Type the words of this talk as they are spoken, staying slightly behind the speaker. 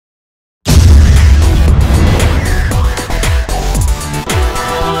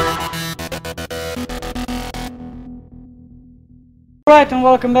Right, and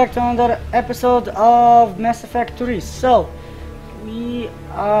welcome back to another episode of Mass Effect 3. So, we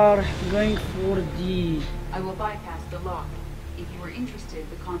are going for the... I will bypass the lock. If you are interested,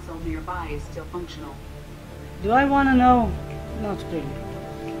 the console nearby is still functional. Do I want to know? Not really.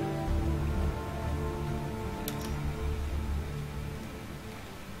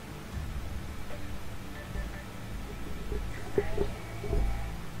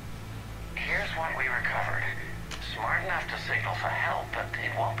 Here's what we recovered. Smart enough to signal for help, but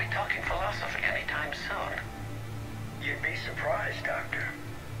it won't be talking philosophy anytime soon. You'd be surprised, Doctor.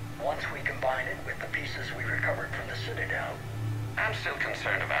 Once we combine it with the pieces we recovered from the Citadel. I'm still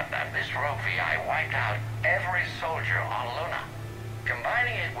concerned about that. This rogue VI wiped out every soldier on Luna.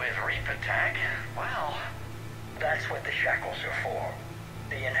 Combining it with Reap Attack, well... That's what the shackles are for.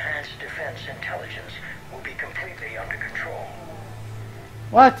 The enhanced defense intelligence will be completely under control.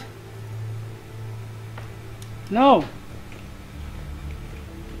 What? No.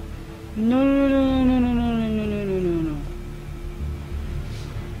 No, no, no, no, no, no, no, no, no, no, no, no.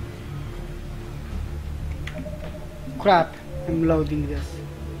 Crap, I'm loading this.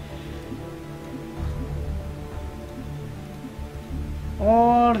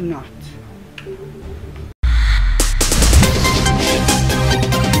 Or not.